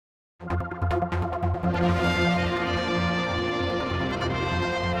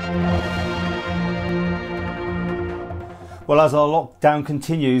Well, as our lockdown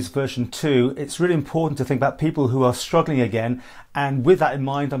continues, version 2, it's really important to think about people who are struggling again. And with that in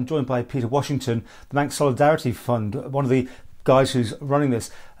mind, I'm joined by Peter Washington, the Manx Solidarity Fund, one of the guys who's running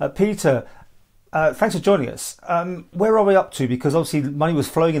this. Peter, thanks for joining us. Where are we up to? Because obviously money was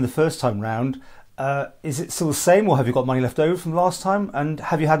flowing in the first time round. Is it still the same, or have you got money left over from last time? And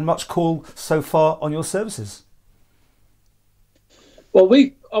have you had much call so far on your services? Well,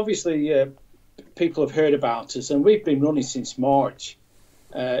 we obviously... people have heard about us, and we've been running since March,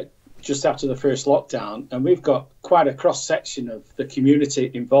 just after the first lockdown, and we've got quite a cross section of the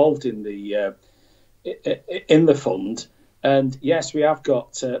community involved in the fund. And yes, we have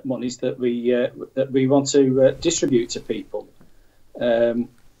got monies that we want to distribute to people.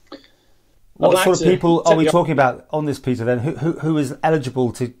 What sort of people are we talking about on this, Peter? Then who is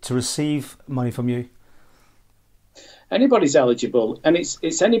eligible to receive money from you? Anybody's eligible, and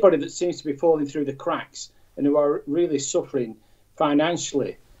it's anybody that seems to be falling through the cracks and who are really suffering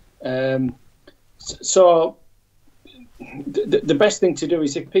financially. So the best thing to do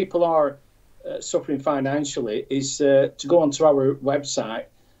is, if people are suffering financially, is to go onto our website,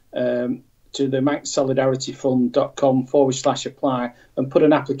 to the manxsolidarityfund.com/apply, and put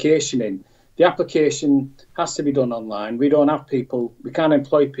an application in. The application has to be done online. We don't have people, we can't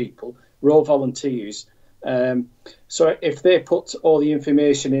employ people, we're all volunteers. So if they put all the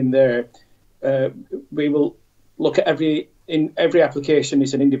information in there, we will look at every application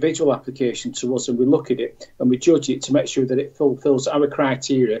is an individual application to us, and we look at it and we judge it to make sure that it fulfills our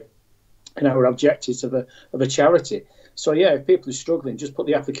criteria and our objectives of a charity. So yeah, if people are struggling, just put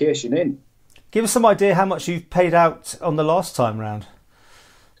the application in. Give us some idea how much you've paid out on the last time round.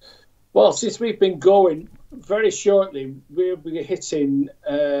 Well, since we've been going, very shortly we'll be hitting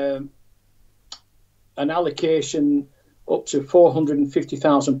an allocation up to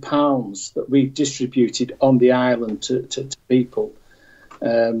 £450,000 that we've distributed on the island to people.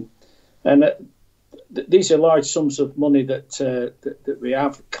 These are large sums of money that we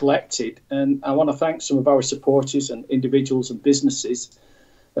have collected. And I want to thank some of our supporters and individuals and businesses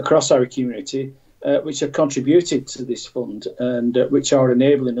across our community which have contributed to this fund, and which are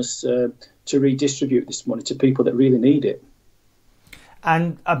enabling us to redistribute this money to people that really need it.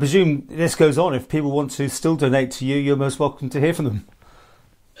 And I presume this goes on. If people want to still donate to you, you're most welcome to hear from them.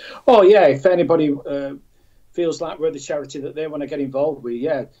 Oh, yeah. If anybody feels like we're the charity that they want to get involved with,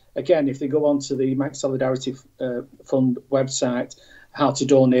 yeah. Again, if they go onto the Manx Solidarity Fund website, how to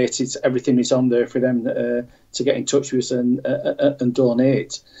donate, everything is on there for them to get in touch with us and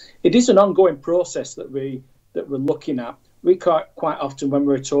donate. It is an ongoing process that we're looking at. We quite often, when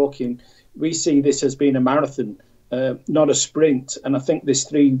we're talking, we see this as being a marathon, not a sprint. And I think this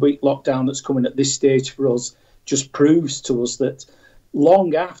 3-week lockdown that's coming at this stage for us just proves to us that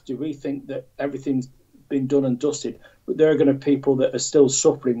long after we think that everything's been done and dusted, but there are going to be people that are still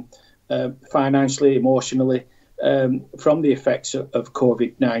suffering financially, emotionally, from the effects of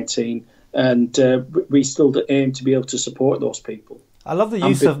COVID-19. And we still aim to be able to support those people. I love the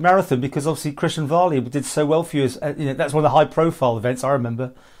use of marathon, because obviously Christian Varley did so well for you. That's one of the high-profile events I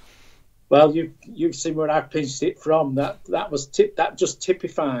remember. Well, you've seen where I pinched it from. That just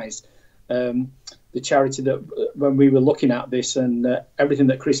typifies the charity that when we were looking at this, and everything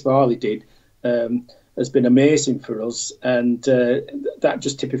that Chris Varley did has been amazing for us, and that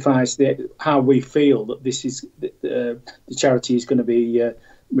just typifies how we feel that this is the charity is going to be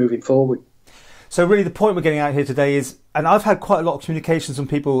moving forward. So really the point we're getting out here today is, and I've had quite a lot of communications from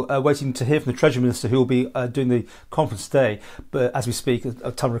people waiting to hear from the Treasury Minister, who will be doing the conference today, but as we speak,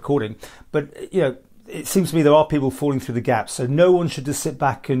 a time recording. But, it seems to me there are people falling through the gaps. So no one should just sit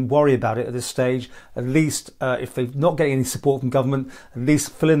back and worry about it at this stage. At least if they're not getting any support from government, at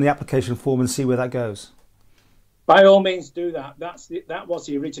least fill in the application form and see where that goes. By all means do that. That was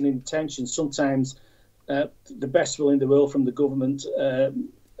the original intention. Sometimes the best will in the world from the government,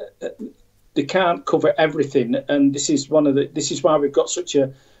 they can't cover everything, and this is why we've got such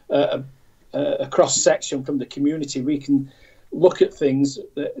a cross section from the community. We can look at things,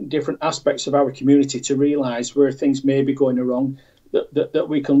 different aspects of our community, to realise where things may be going wrong that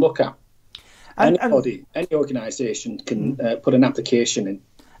we can look at. Any organisation can put an application in.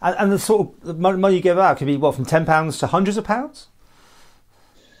 And the sort of money you give out could be from £10 to hundreds of pounds.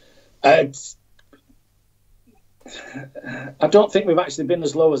 I don't think we've actually been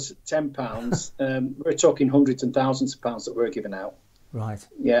as low as £10. We're talking hundreds and thousands of pounds that we're giving out. Right.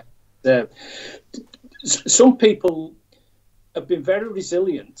 Yeah. Some people have been very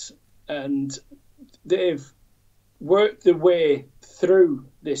resilient, and they've worked their way through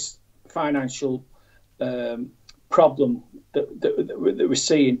this financial problem that we're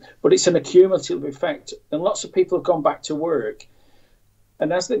seeing, but it's an accumulative effect. And lots of people have gone back to work,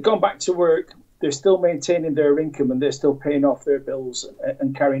 and as they've gone back to work, they're still maintaining their income and they're still paying off their bills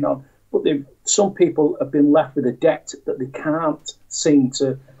and carrying on. But some people have been left with a debt that they can't seem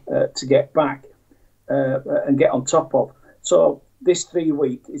to get back and get on top of. So this 3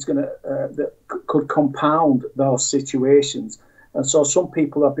 week is going to could compound those situations. And so some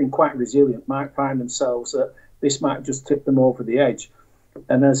people have been quite resilient, might find themselves that this might just tip them over the edge.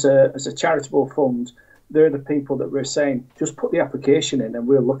 And as a charitable fund, they're the people that we're saying, just put the application in and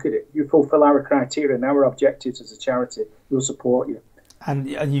we'll look at it. You fulfil our criteria and our objectives as a charity, we'll support you. And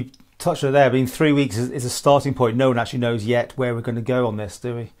you touched on it there. I mean, 3 weeks is a starting point. No one actually knows yet where we're going to go on this,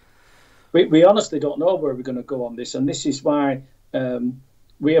 do we? We honestly don't know where we're going to go on this. And this is why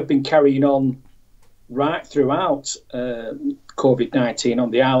we have been carrying on right throughout COVID-19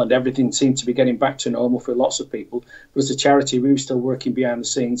 on the island. Everything seemed to be getting back to normal for lots of people. But as a charity, we were still working behind the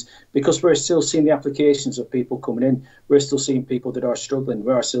scenes because we're still seeing the applications of people coming in. We're still seeing people that are struggling.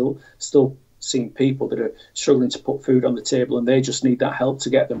 We are still seeing people that are struggling to put food on the table, and they just need that help to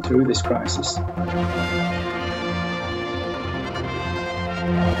get them through this crisis.